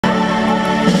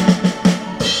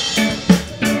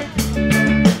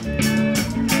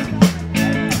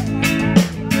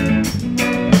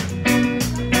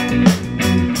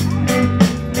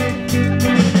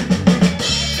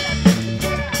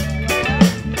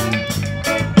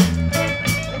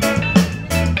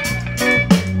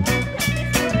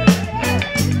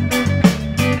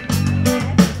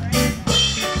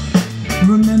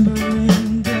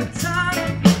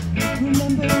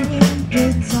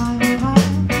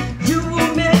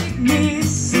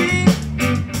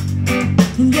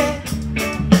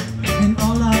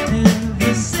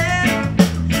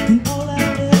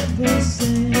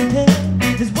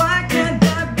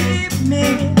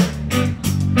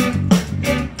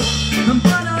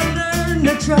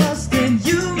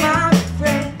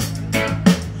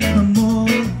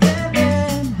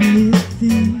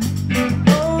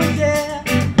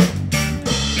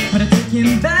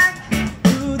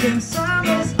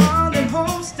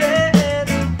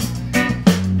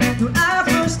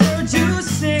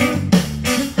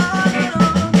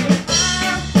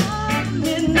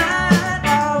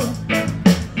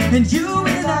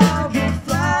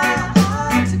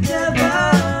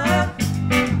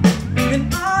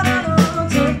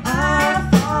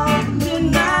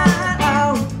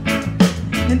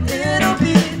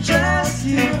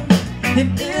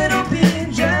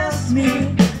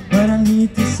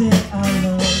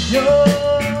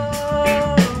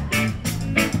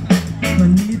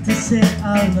say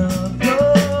I love you.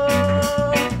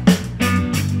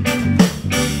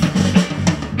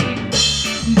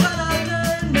 But I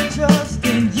learned to trust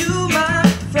in you, my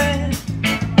friend,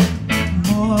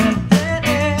 more than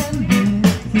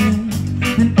anything.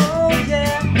 And oh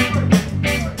yeah,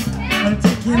 I'm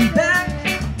taking back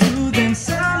to them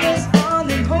summers on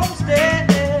the homestead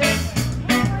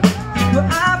where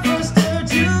I first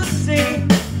heard you sing.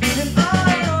 And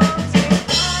all till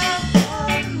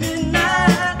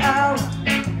midnight hour,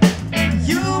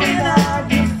 you and I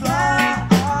would fly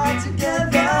all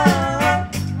together.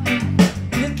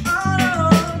 And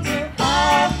all till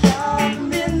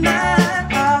midnight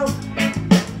hour,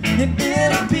 and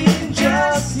it'll be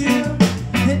just you,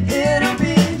 and it'll